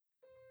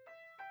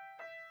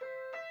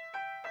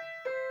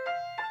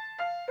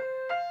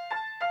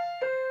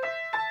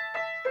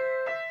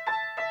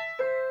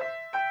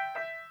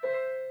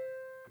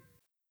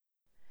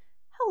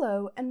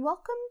Hello, and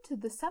welcome to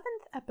the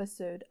 7th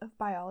episode of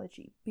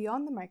Biology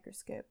Beyond the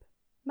Microscope.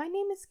 My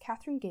name is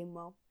Catherine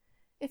Gamewell.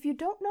 If you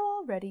don't know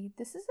already,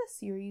 this is a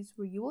series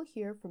where you will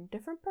hear from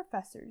different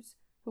professors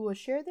who will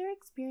share their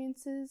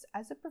experiences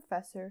as a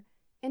professor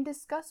and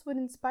discuss what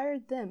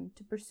inspired them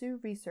to pursue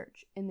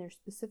research in their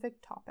specific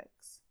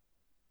topics.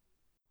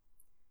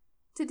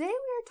 Today we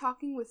are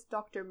talking with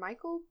Dr.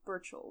 Michael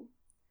Burchell.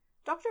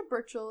 Dr.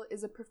 Burchell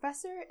is a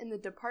professor in the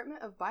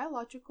Department of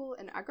Biological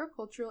and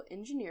Agricultural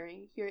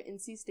Engineering here at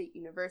NC State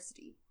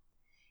University.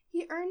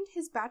 He earned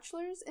his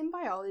bachelor's in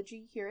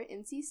biology here at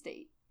NC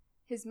State,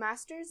 his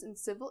master's in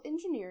civil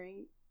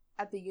engineering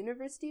at the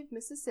University of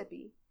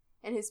Mississippi,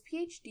 and his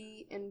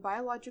PhD in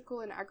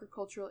biological and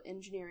agricultural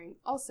engineering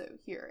also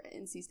here at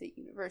NC State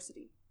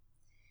University.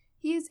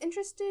 He is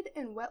interested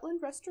in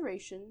wetland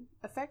restoration,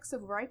 effects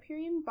of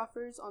riparian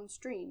buffers on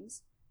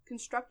streams,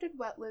 constructed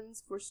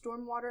wetlands for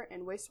stormwater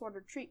and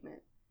wastewater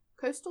treatment,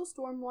 coastal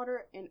stormwater,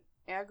 and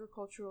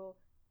agricultural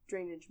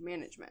drainage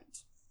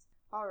management.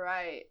 All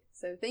right,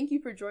 so thank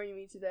you for joining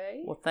me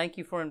today. Well, thank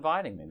you for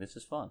inviting me. This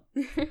is fun.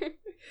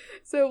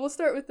 So we'll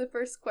start with the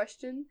first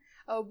question.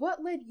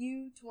 What led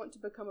you to want to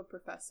become a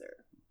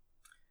professor?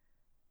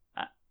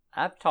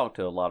 I've talked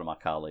to a lot of my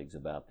colleagues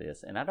about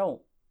this, and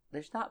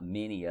there's not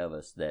many of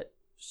us that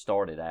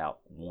started out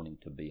wanting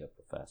to be a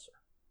professor.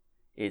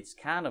 It's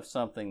kind of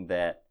something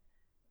that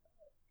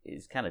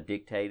is kind of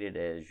dictated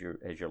as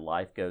your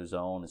life goes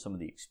on and some of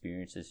the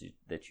experiences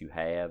that you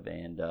have,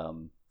 and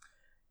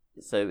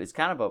so it's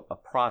kind of a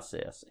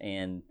process.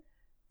 And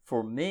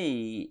for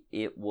me,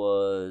 it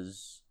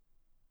was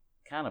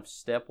kind of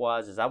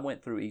stepwise. As I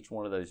went through each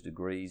one of those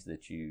degrees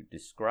that you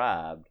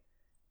described,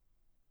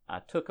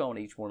 I took on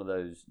each one of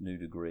those new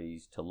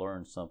degrees to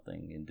learn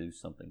something and do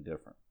something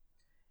different.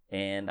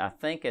 And I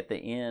think at the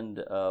end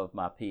of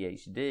my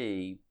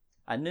PhD,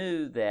 I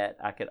knew that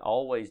I could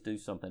always do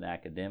something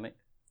academic.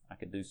 I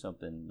could do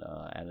something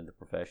out in the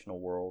professional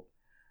world.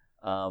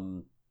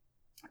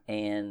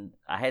 And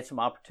I had some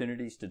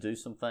opportunities to do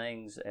some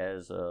things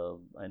as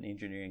an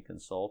engineering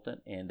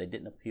consultant, and they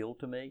didn't appeal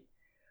to me.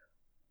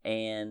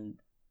 And,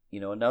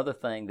 another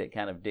thing that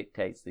kind of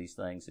dictates these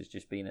things is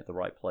just being at the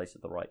right place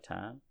at the right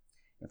time.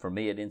 And for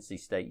me at NC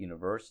State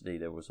University,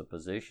 there was a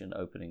position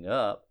opening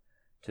up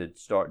to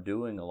start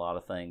doing a lot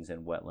of things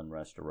in wetland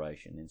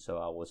restoration. And so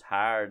I was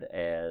hired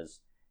as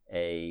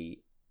a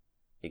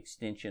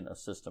extension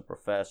assistant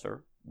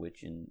professor,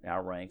 which in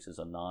our ranks is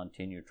a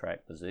non-tenure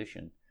track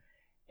position.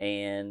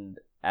 And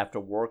after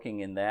working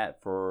in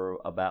that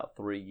for about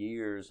 3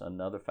 years,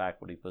 another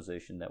faculty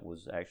position that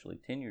was actually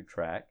tenure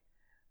track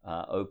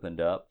opened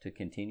up to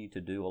continue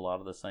to do a lot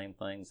of the same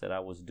things that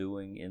I was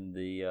doing in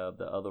the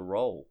other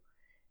role.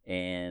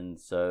 And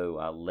so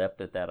I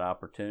leapt at that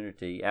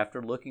opportunity.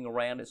 After looking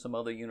around at some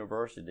other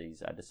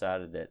universities, I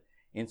decided that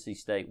NC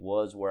State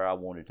was where I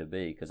wanted to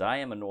be, because I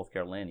am a North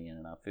Carolinian,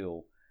 and I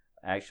feel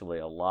actually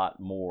a lot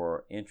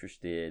more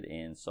interested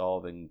in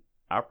solving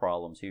our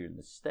problems here in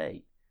the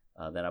state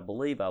than I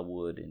believe I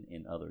would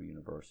in other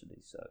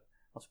universities. So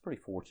I was pretty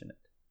fortunate.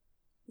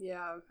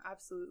 Yeah,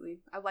 absolutely.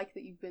 I like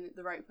that you've been at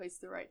the right place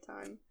at the right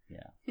time.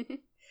 Yeah.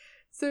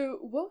 So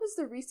what was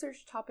the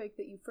research topic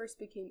that you first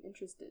became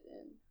interested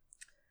in?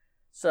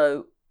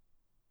 So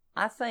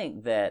I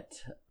think that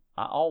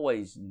I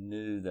always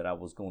knew that I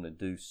was going to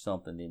do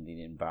something in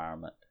the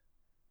environment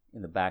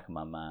in the back of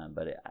my mind,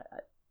 but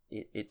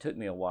it took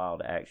me a while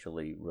to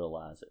actually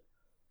realize it.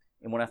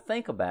 And when I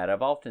think about it,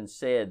 I've often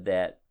said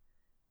that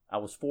I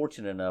was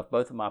fortunate enough,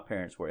 both of my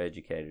parents were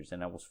educators,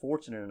 and I was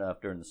fortunate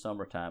enough during the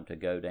summertime to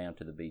go down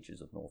to the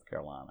beaches of North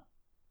Carolina.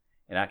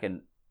 And I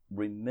can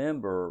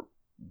remember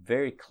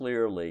very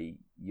clearly,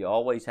 you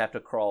always have to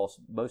cross,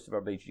 most of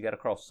our beaches, you got to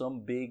cross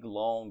some big,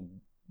 long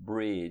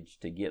bridge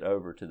to get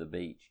over to the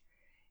beach.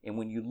 And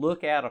when you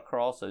look out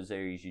across those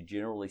areas, you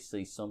generally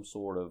see some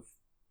sort of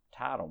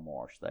tidal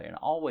marsh there. And I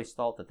always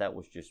thought that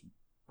was just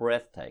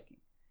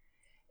breathtaking.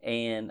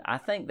 And I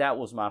think that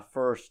was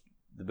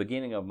the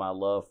beginning of my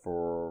love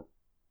for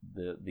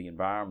the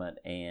environment,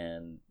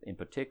 and in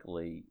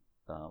particular,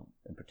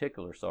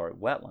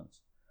 wetlands.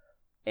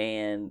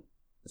 And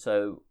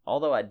so,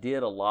 although I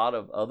did a lot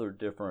of other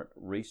different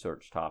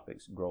research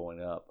topics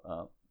growing up,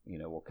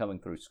 or coming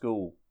through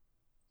school,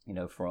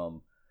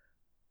 from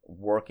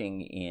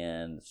working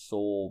in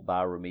soil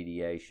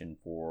bioremediation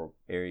for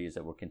areas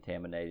that were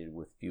contaminated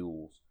with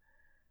fuels,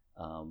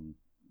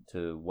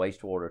 to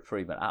wastewater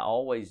treatment, I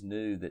always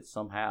knew that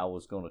somehow I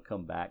was going to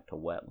come back to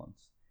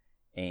wetlands.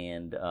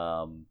 And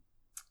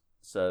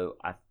so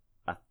I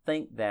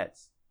think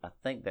that's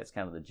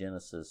kind of the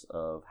genesis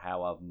of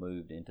how I've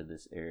moved into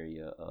this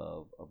area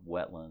of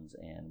wetlands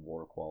and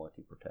water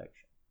quality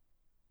protection.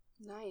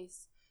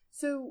 Nice.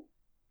 So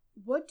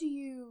what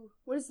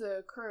is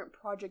the current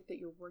project that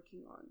you're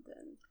working on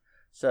then?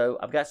 So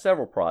I've got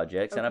several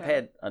projects, Okay. and I've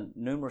had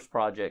numerous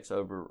projects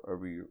over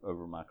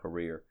my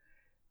career.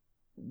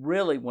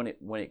 Really, when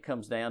it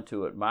comes down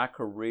to it, my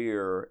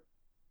career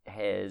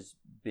has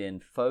been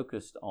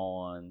focused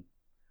on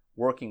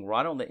working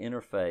right on the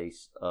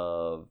interface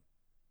of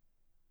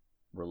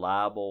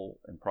reliable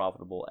and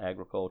profitable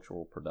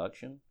agricultural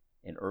production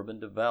and urban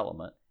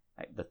development,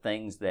 the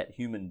things that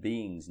human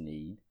beings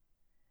need,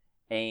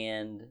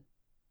 and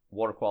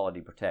water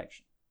quality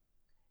protection.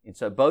 And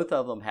so both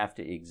of them have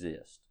to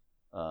exist.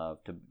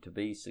 To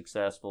be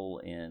successful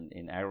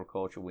in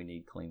agriculture, we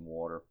need clean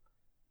water.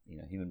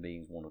 Human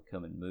beings want to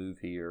come and move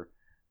here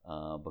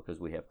because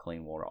we have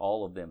clean water.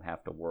 All of them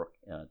have to work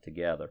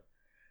together.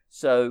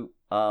 So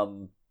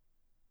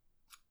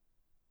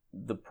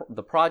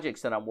the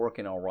projects that I'm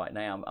working on right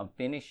now, I'm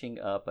finishing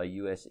up a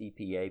U.S.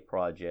 EPA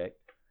project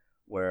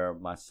where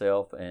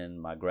myself and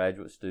my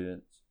graduate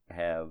students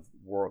have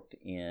worked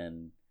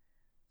in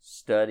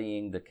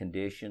studying the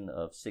condition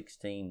of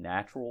 16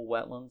 natural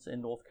wetlands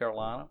in North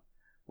Carolina.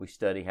 We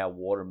study how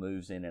water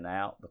moves in and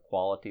out, the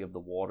quality of the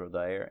water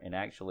there, and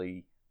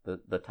actually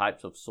the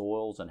types of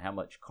soils and how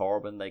much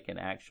carbon they can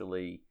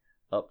actually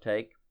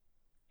uptake.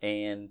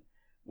 And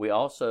we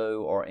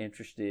also are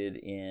interested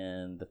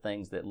in the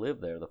things that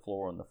live there, the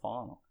flora and the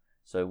fauna.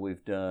 So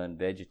we've done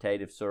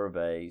vegetative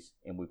surveys,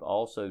 and we've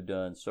also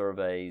done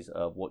surveys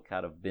of what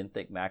kind of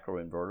benthic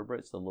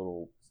macroinvertebrates, the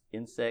little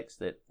insects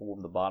that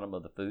form the bottom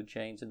of the food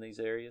chains in these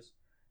areas,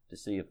 to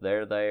see if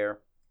they're there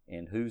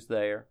and who's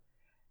there.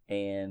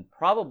 And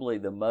probably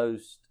the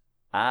most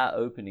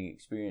eye-opening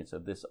experience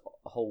of this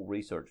whole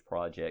research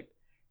project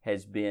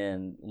has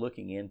been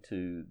looking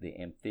into the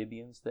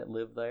amphibians that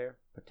live there,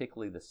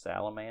 particularly the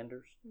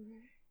salamanders.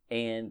 Mm-hmm.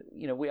 And,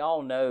 we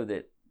all know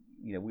that,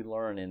 we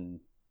learn in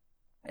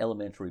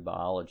elementary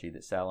biology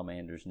that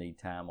salamanders need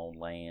time on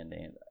land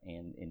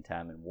and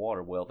time in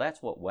water. Well,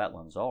 that's what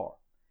wetlands are.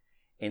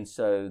 And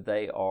so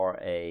they are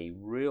a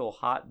real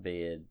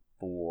hotbed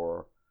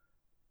for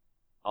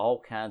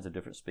all kinds of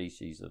different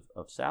species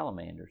of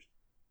salamanders.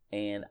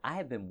 And I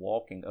have been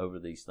walking over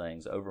these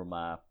things over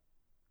my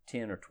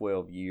 10 or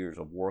 12 years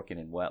of working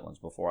in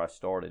wetlands before I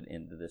started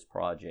into this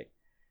project,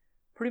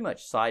 pretty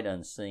much sight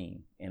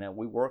unseen. And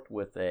we worked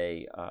with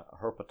a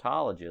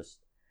herpetologist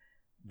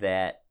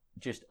that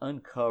just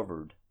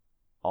uncovered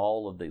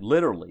all of the,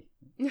 literally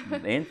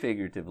and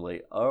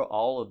figuratively,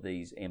 all of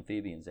these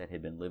amphibians that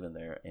had been living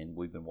there, and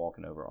we've been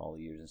walking over all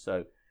the years. And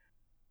so,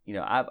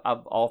 I've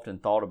often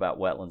thought about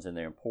wetlands and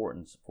their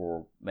importance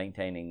for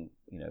maintaining,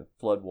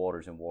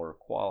 floodwaters and water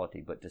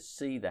quality, but to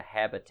see the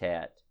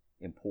habitat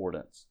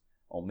importance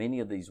on many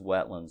of these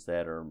wetlands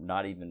that are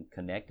not even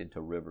connected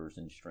to rivers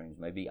and streams,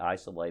 maybe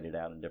isolated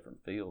out in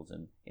different fields,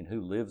 and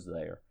who lives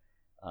there,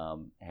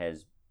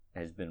 has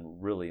been a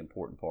really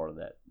important part of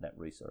that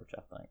research,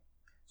 I think.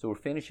 So we're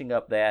finishing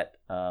up that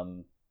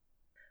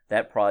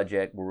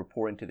project. We're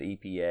reporting to the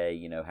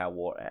EPA,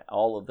 how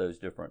all of those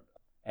different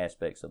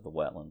aspects of the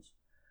wetlands.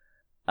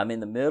 I'm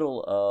in the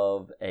middle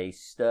of a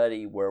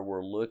study where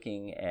we're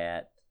looking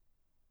at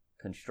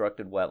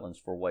constructed wetlands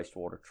for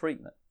wastewater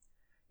treatment.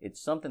 It's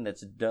something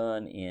that's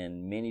done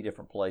in many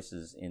different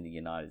places in the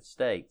United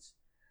States.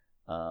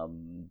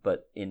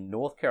 But in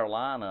North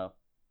Carolina,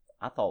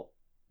 I thought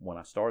when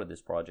I started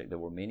this project there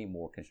were many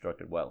more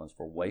constructed wetlands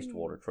for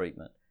wastewater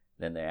treatment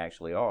than there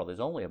actually are. There's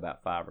only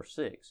about 5 or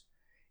 6.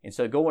 And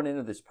so going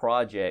into this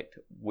project,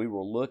 we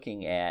were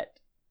looking at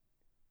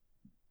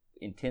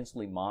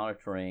intensely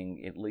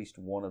monitoring at least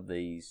one of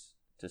these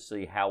to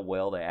see how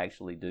well they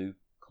actually do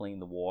clean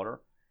the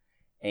water.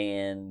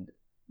 And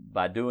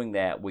by doing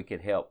that, it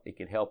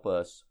could help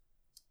us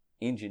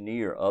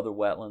engineer other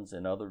wetlands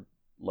and other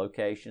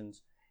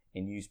locations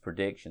and use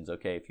predictions.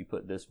 Okay, if you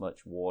put this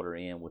much water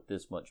in with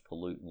this much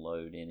pollutant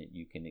load in it,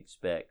 you can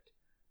expect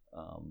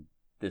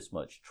this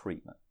much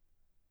treatment.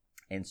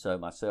 And so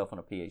myself and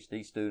a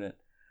PhD student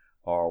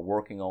are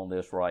working on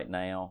this right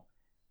now,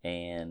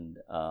 and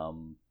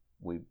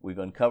we've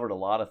uncovered a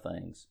lot of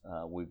things.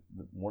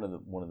 One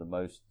of the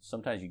most,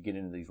 sometimes you get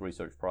into these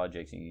research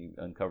projects and you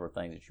uncover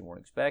things that you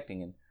weren't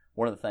expecting, and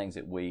one of the things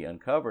that we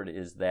uncovered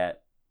is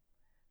that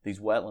these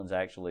wetlands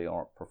actually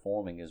aren't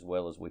performing as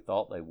well as we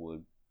thought they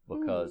would,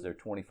 because they're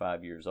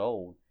 25 years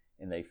old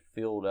and they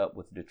filled up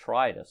with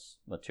detritus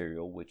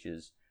material, which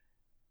is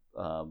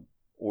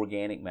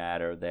organic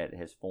matter that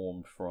has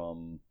formed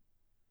from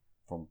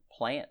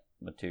plant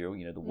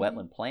material, the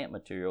wetland plant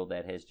material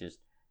that has just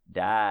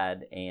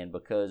died, and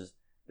because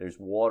there's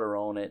water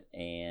on it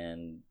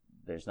and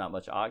there's not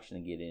much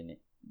oxygen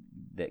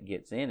that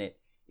gets in it,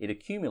 it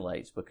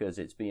accumulates because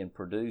it's being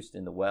produced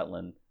in the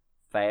wetland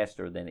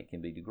faster than it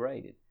can be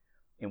degraded.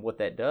 And what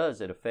that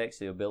does, it affects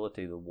the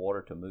ability of the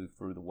water to move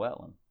through the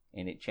wetland,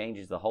 and it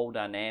changes the whole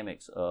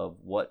dynamics of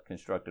what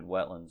constructed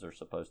wetlands are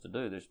supposed to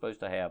do. They're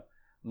supposed to have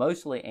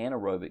mostly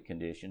anaerobic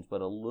conditions,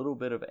 but a little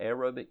bit of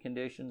aerobic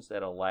conditions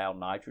that allow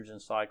nitrogen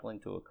cycling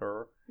to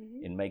occur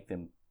and make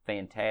them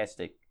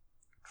fantastic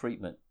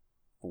treatment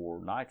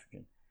for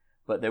nitrogen.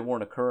 But they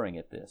weren't occurring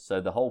at this.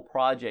 So the whole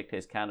project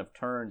has kind of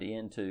turned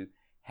into,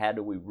 how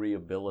do we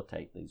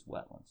rehabilitate these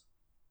wetlands?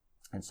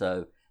 And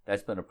so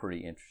that's been a pretty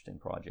interesting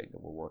project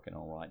that we're working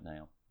on right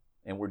now.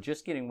 And we're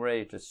just getting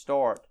ready to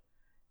start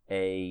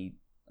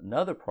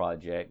another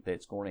project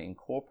that's going to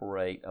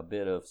incorporate a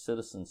bit of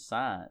citizen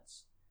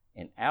science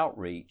and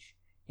outreach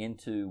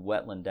into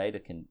wetland data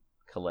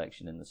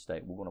collection in the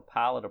state. We're going to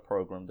pilot a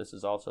program. This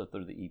is also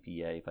through the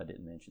EPA, if I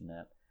didn't mention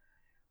that.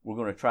 We're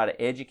going to try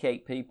to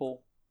educate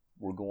people.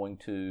 We're going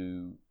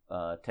to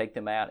take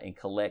them out and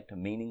collect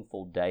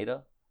meaningful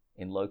data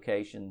in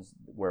locations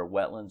where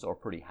wetlands are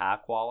pretty high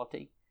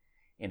quality.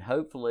 And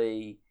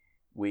hopefully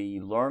we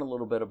learn a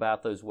little bit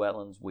about those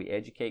wetlands. We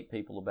educate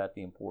people about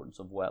the importance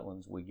of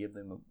wetlands. We give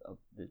them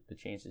the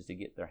chances to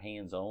get their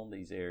hands on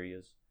these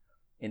areas.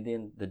 And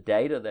then the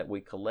data that we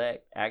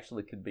collect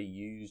actually could be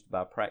used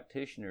by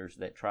practitioners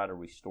that try to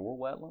restore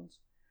wetlands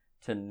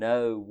to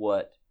know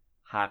what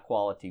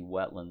high-quality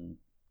wetland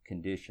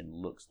condition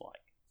looks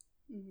like.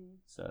 Mm-hmm.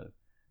 So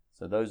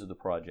those are the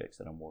projects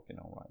that I'm working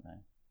on right now.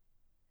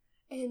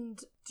 And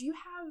do you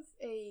have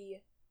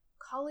a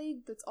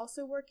colleague that's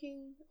also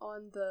working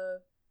on the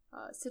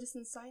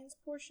citizen science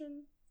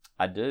portion?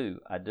 I do.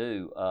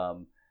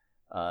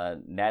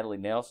 Natalie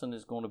Nelson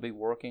is going to be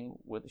working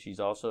with. She's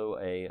also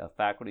a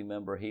faculty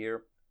member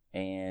here,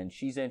 and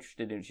she's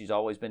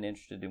always been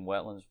interested in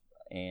wetlands,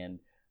 and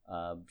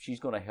she's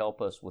going to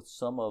help us with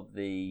some of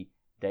the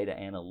data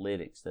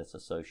analytics that's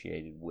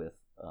associated with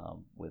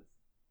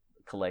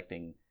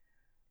collecting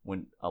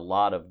a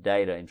lot of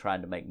data and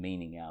trying to make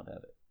meaning out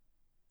of it.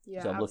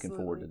 Yeah, so I'm absolutely.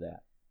 looking forward to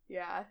that.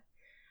 Yeah,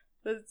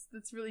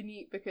 that's really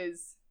neat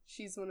because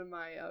she's one of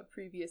my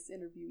previous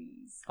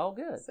interviewees. Oh,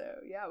 good. So,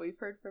 yeah, we've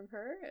heard from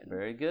her. And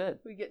very good.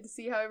 We get to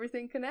see how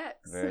everything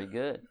connects. Very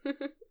good.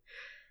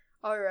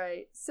 All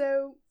right.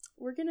 So,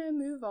 we're going to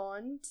move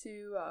on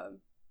to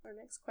our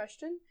next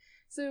question.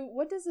 So,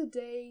 what does a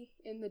day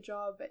in the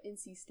job at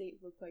NC State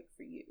look like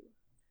for you?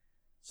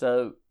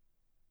 So,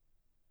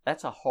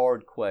 that's a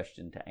hard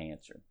question to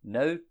answer.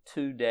 No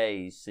 2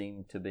 days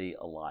seem to be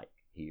alike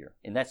here.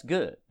 And that's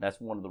good. That's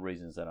one of the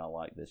reasons that I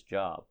like this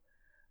job.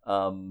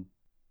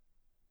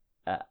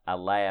 I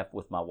laugh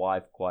with my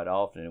wife quite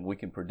often, and we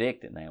can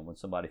predict it now when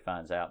somebody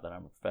finds out that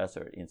I'm a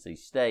professor at NC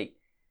State.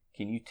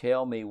 Can you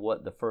tell me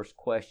what the first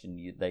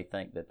question they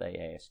think that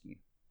they ask you?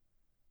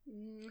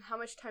 How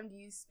much time do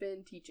you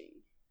spend teaching?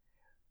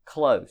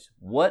 Close.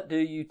 What do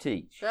you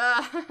teach?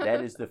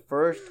 That is the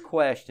first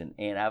question,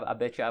 and I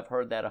bet you I've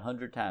heard that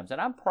 100 times. And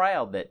I'm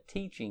proud that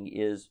teaching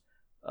is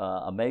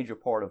a major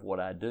part of what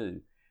I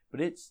do, but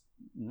it's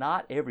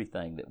not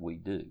everything that we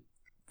do.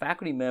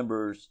 Faculty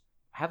members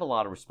have a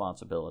lot of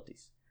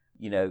responsibilities.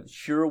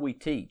 Sure, we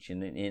teach,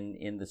 and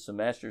in the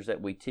semesters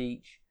that we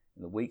teach,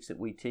 in the weeks that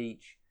we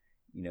teach,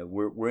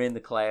 we're in the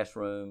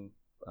classroom,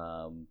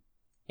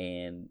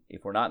 and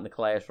if we're not in the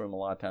classroom, a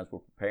lot of times we're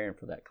preparing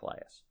for that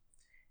class.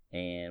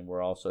 And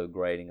we're also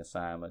grading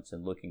assignments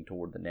and looking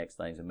toward the next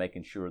things and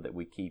making sure that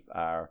we keep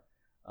our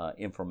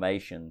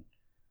information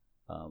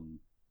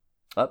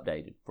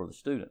updated for the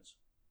students.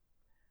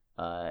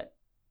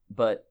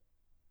 But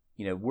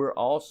we're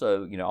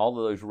also, all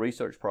of those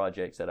research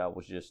projects that I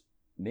was just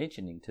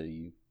mentioning to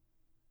you,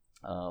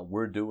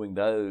 we're doing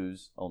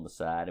those on the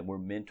side, and we're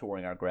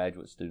mentoring our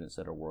graduate students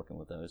that are working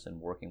with those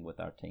and working with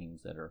our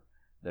teams that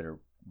are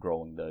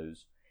growing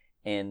those.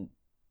 And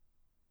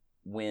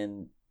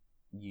when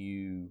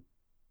you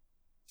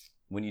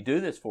do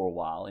this for a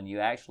while and you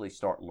actually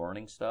start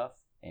learning stuff,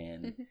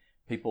 and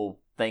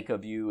people think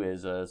of you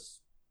as a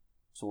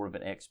sort of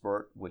an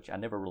expert, which I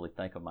never really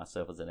think of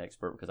myself as an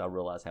expert because I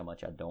realize how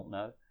much I don't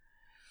know.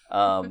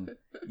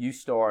 You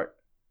start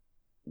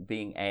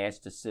being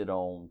asked to sit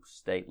on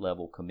state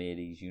level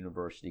committees,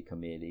 university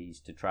committees,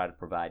 to try to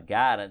provide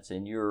guidance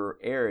in your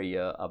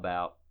area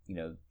about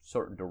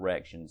certain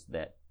directions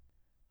that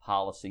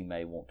policy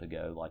may want to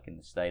go. Like in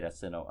the state, I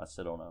sit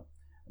on a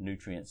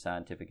nutrient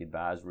scientific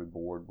advisory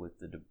board with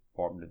the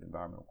Department of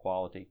Environmental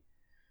Quality.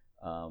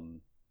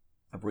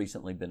 I've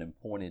recently been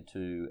appointed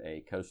to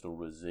a coastal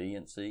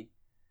resiliency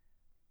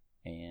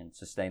and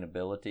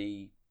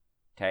sustainability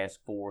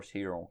task force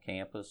here on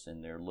campus,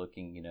 and they're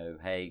looking,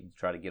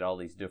 try to get all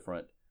these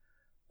different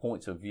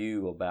points of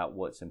view about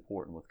what's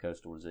important with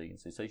coastal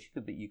resiliency. So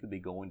you could be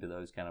going to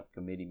those kind of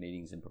committee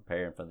meetings and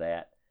preparing for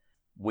that.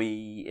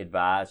 We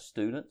advise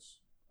students,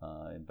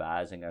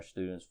 advising our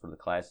students for the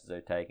classes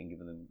they're taking,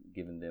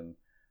 giving them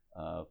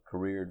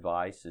career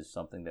advice is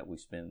something that we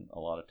spend a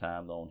lot of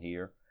time on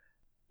here.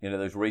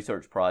 Those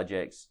research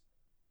projects,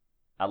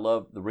 I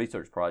love the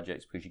research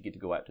projects because you get to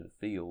go out to the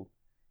field.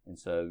 And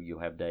so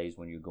you'll have days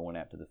when you're going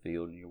out to the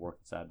field and you're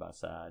working side by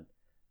side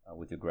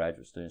with your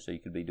graduate students. So you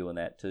could be doing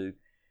that too.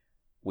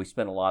 We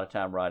spend a lot of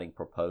time writing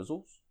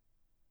proposals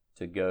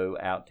to go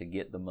out to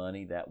get the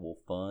money that will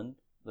fund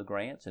the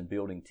grants, and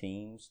building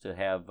teams to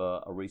have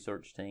a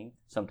research team.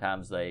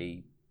 Sometimes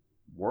they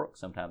work,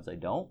 sometimes they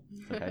don't.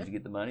 Sometimes you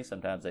get the money,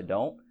 sometimes they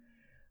don't.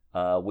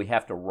 We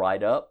have to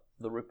write up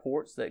the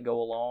reports that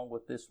go along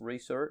with this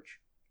research,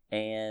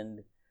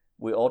 and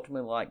we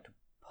ultimately like to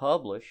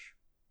publish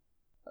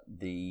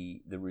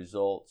the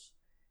results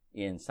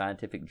in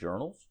scientific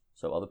journals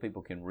so other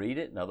people can read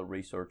it and other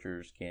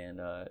researchers can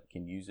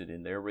use it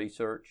in their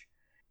research.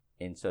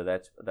 And so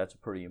that's a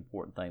pretty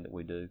important thing that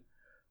we do.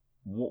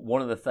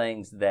 One of the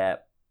things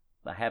that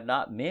I have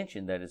not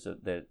mentioned that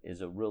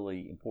is a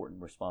really important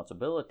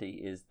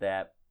responsibility is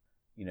that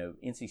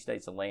NC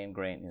State's a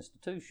land-grant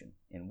institution.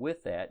 And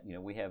with that,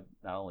 we have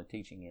not only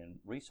teaching and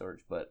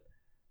research, but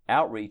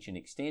outreach and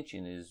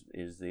extension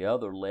is the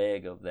other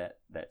leg of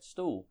that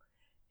stool.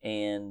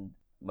 And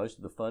most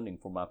of the funding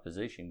for my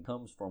position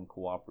comes from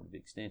cooperative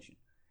extension.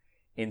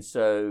 And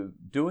so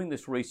doing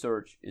this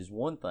research is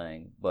one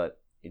thing, but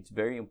it's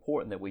very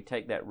important that we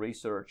take that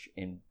research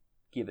and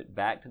give it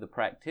back to the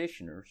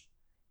practitioners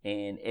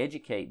and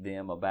educate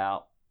them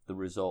about the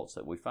results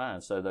that we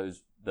find. So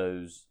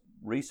those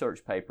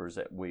research papers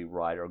that we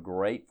write are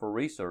great for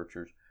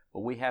researchers, but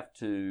we have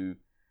to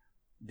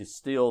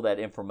distill that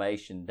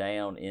information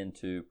down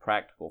into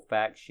practical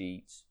fact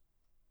sheets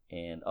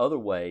and other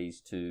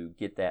ways to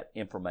get that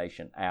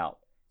information out.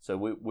 So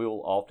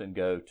we'll often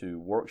go to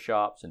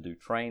workshops and do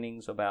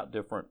trainings about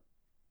different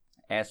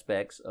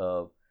aspects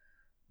of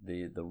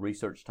the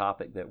research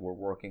topic that we're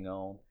working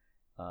on.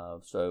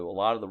 So a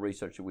lot of the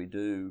research that we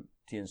do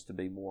tends to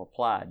be more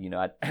applied.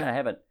 I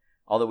haven't,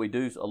 although we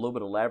do a little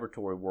bit of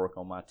laboratory work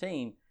on my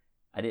team,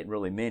 I didn't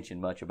really mention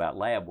much about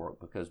lab work,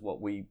 because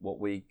what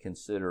we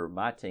consider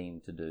my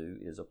team to do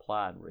is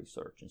applied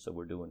research. And so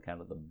we're doing kind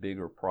of the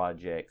bigger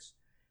projects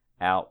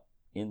out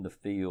in the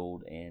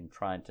field and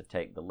trying to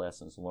take the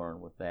lessons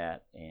learned with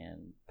that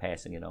and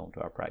passing it on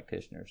to our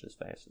practitioners as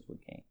fast as we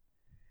can.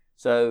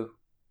 So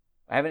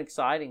I have an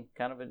exciting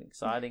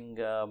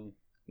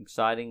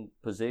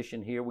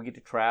position here. We get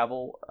to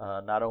travel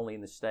not only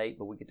in the state,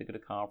 but we get to go to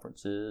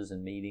conferences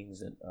and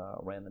meetings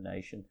around the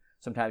nation.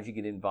 Sometimes you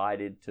get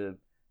invited to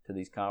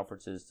these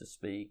conferences to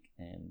speak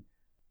and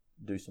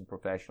do some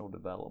professional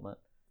development.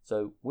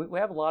 So we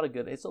have a lot of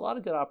good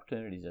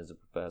opportunities as a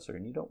professor,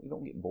 and you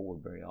don't get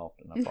bored very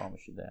often. I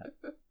promise you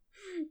that.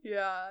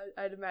 Yeah,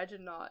 I'd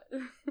imagine not.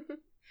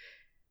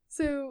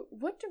 So,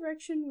 what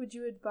direction would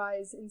you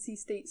advise NC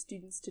State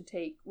students to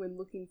take when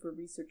looking for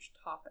research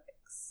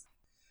topics?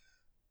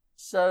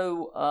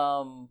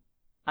 So,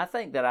 I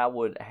think that I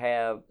would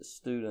have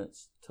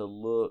students to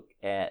look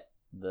at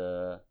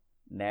the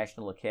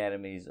National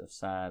Academies of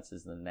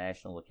Sciences and the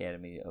National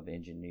Academy of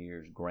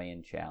Engineers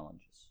grand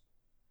challenges,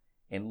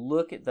 and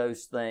look at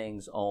those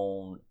things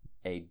on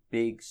a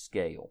big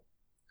scale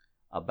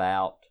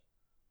about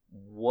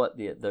what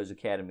those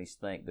academies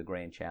think the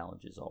grand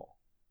challenges are.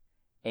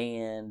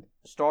 And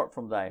start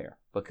from there,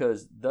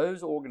 because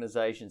those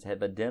organizations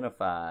have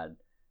identified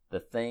the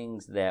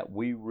things that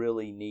we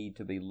really need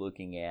to be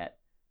looking at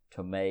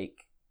to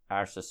make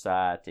our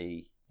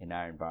society and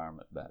our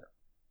environment better.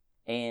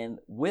 And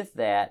with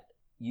that,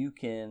 you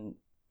can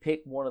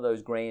pick one of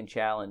those grand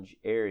challenge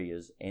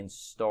areas and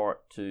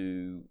start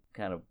to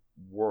kind of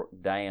work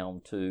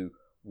down to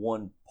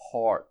one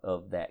part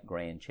of that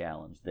grand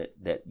challenge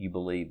that you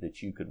believe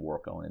that you could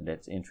work on and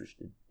that's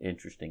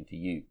interesting to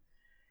you.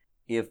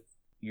 If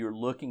you're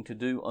looking to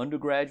do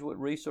undergraduate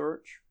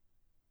research,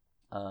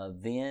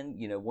 then,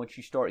 once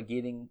you start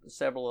getting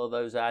several of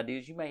those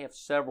ideas, you may have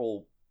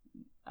several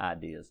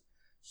ideas.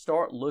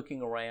 Start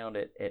looking around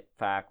at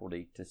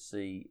faculty to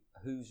see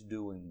who's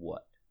doing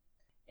what.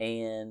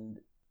 And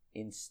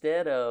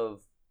instead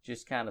of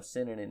just kind of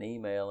sending an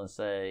email and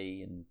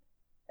saying,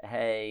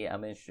 hey,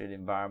 I'm interested in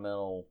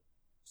environmental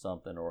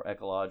something or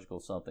ecological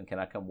something, can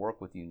I come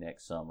work with you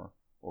next summer?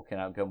 Or can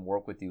I come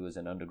work with you as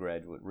an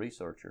undergraduate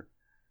researcher?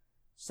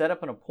 Set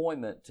up an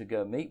appointment to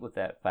go meet with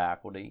that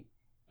faculty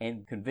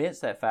and convince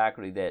that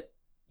faculty that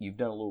you've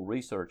done a little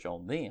research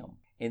on them,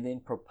 and then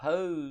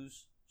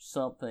propose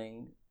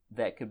something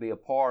that could be a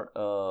part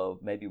of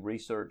maybe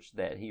research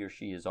that he or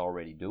she is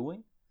already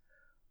doing,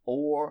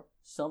 or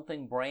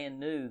something brand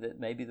new that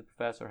maybe the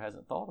professor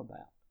hasn't thought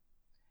about.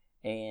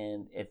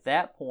 And at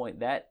that point,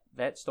 that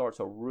starts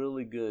a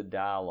really good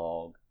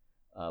dialogue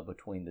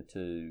between the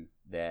two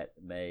that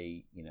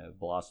may,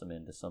 blossom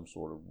into some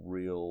sort of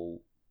real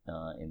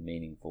and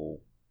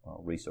meaningful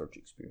research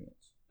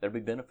experience that'll be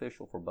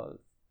beneficial for both.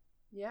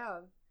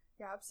 Yeah,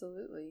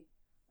 absolutely.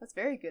 That's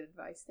very good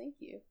advice. Thank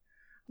you.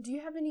 Do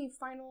you have any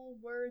final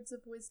words of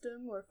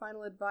wisdom or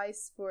final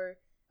advice for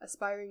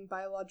aspiring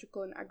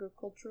biological and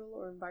agricultural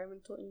or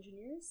environmental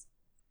engineers?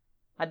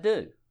 I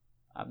do.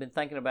 I've been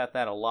thinking about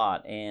that a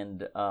lot,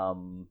 and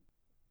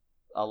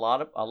a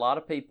lot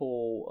of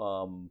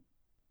people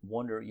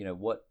wonder,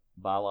 what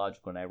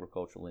biological and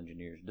agricultural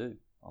engineers do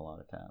a lot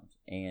of times,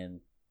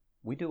 and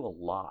we do a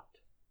lot.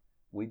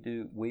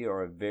 We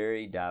are a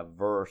very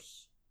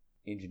diverse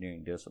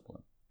engineering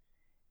discipline,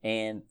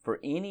 and for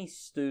any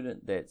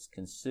student that's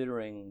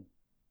considering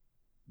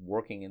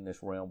working in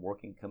this realm,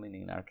 coming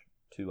in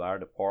to our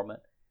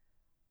department,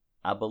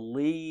 I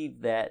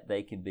believe that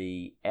they can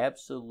be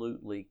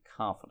absolutely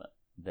confident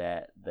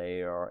that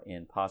they are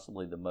in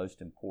possibly the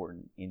most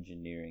important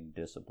engineering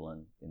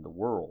discipline in the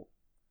world,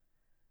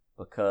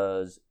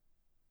 because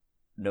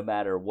no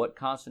matter what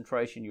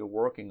concentration you're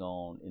working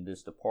on in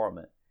this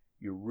department,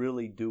 you're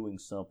really doing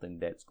something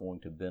that's going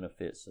to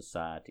benefit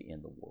society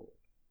and the world.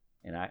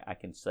 And I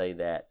can say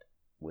that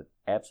with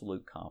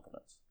absolute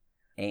confidence.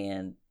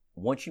 And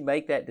once you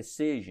make that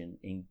decision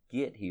and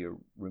get here,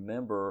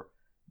 remember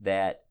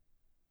that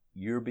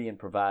you're being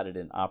provided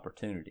an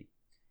opportunity.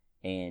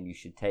 and you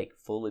should take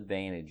full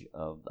advantage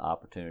of the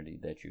opportunity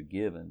that you're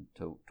given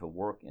to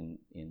work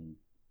in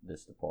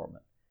this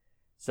department.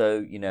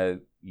 So,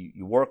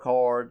 you work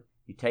hard,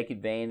 you take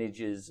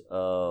advantages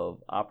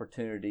of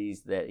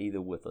opportunities that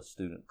either with a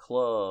student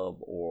club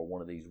or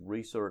one of these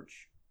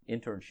research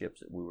internships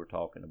that we were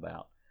talking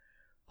about,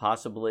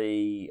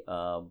 possibly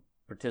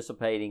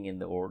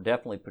participating or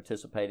definitely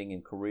participating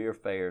in career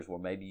fairs where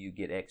maybe you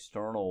get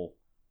external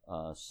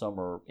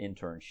summer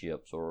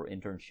internships or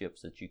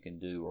internships that you can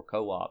do or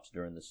co-ops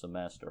during the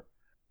semester.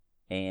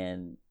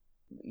 And,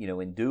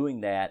 in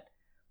doing that,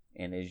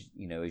 and as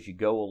you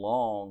go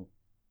along,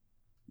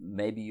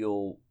 maybe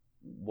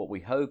what we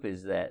hope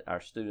is that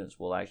our students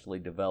will actually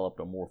develop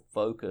a more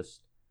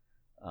focused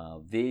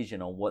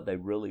vision on what they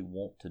really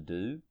want to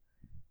do.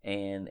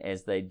 And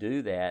as they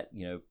do that,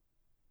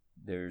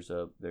 there's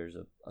a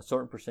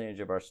certain percentage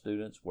of our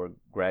students where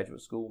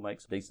graduate school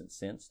makes decent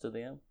sense to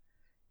them.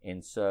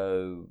 And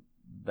so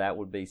that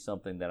would be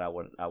something that I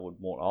would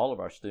want all of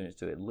our students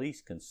to at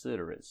least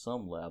consider at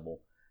some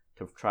level,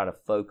 to try to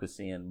focus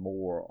in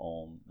more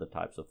on the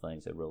types of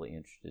things they're really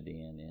interested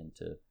in, and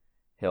to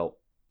help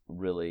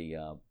really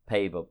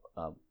pave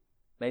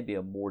maybe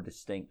a more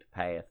distinct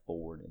path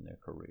forward in their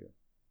career.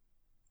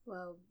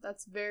 Well,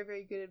 that's very,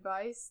 very good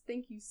advice.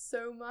 Thank you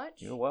so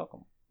much. You're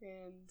welcome.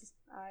 And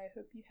I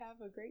hope you have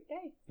a great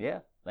day. Yeah,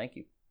 thank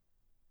you.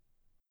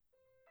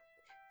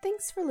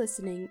 Thanks for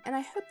listening, and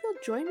I hope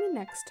you'll join me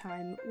next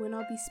time when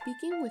I'll be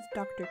speaking with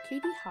Dr.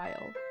 Katie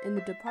Heil in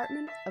the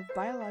Department of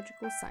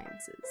Biological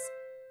Sciences.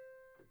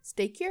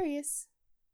 Stay curious!